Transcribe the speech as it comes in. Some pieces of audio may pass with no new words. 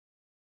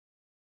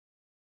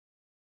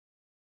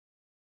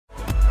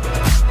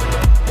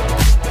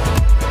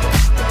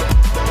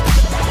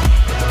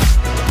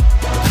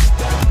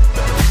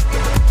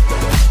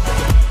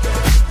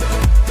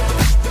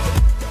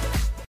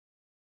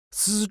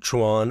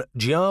Sichuan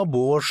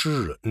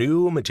Jiaboshi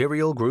New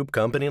Material Group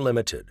Company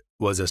Limited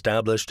was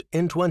established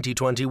in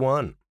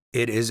 2021.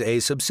 It is a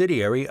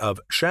subsidiary of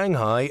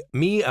Shanghai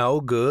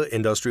Miaoge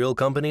Industrial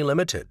Company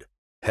Limited,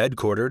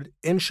 headquartered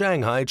in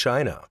Shanghai,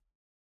 China.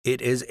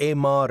 It is a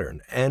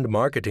modern and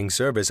marketing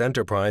service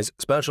enterprise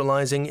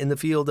specializing in the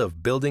field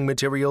of building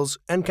materials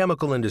and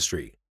chemical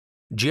industry.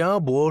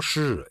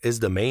 Jiaboshi is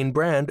the main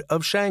brand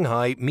of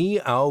Shanghai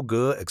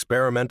Miaoge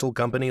Experimental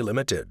Company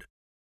Limited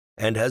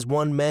and has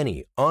won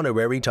many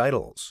honorary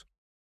titles.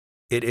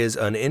 It is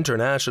an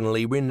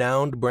internationally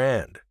renowned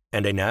brand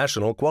and a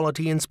national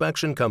quality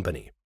inspection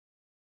company.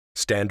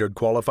 Standard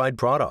qualified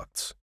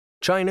products,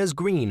 China's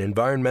green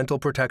environmental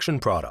protection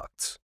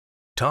products,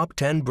 top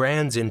 10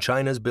 brands in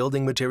China's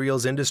building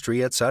materials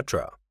industry,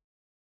 etc.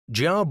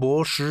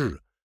 Jiaboshi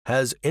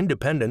has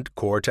independent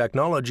core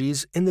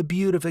technologies in the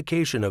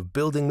beautification of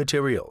building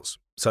materials,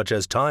 such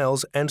as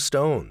tiles and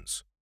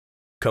stones,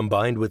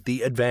 combined with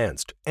the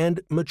advanced and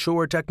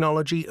mature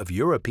technology of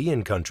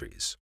European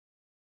countries,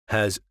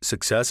 has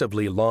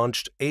successively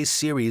launched a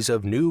series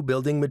of new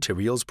building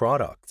materials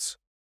products: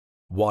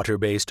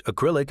 water-based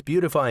acrylic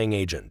beautifying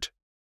agent,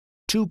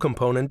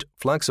 2-component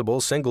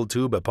flexible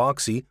single-tube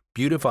epoxy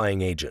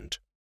beautifying agent,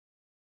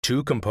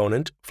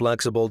 2-component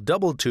flexible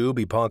double-tube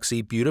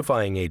epoxy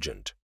beautifying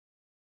agent,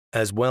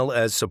 as well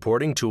as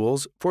supporting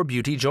tools for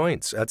beauty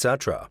joints,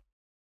 etc.,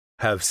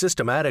 have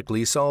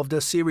systematically solved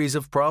a series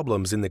of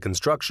problems in the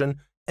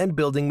construction and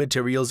building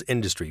materials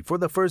industry for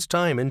the first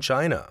time in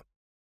China.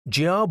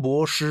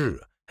 Jiaboshi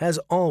has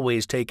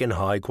always taken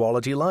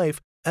high-quality life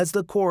as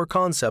the core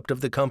concept of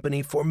the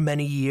company for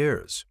many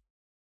years,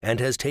 and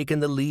has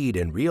taken the lead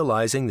in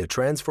realizing the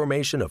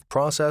transformation of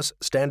process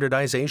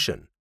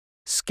standardization,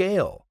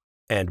 scale,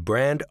 and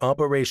brand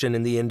operation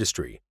in the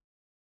industry,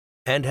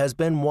 and has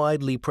been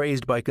widely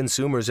praised by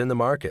consumers in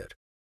the market,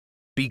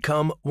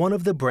 become one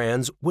of the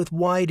brands with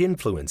wide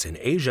influence in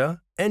Asia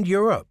and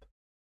Europe.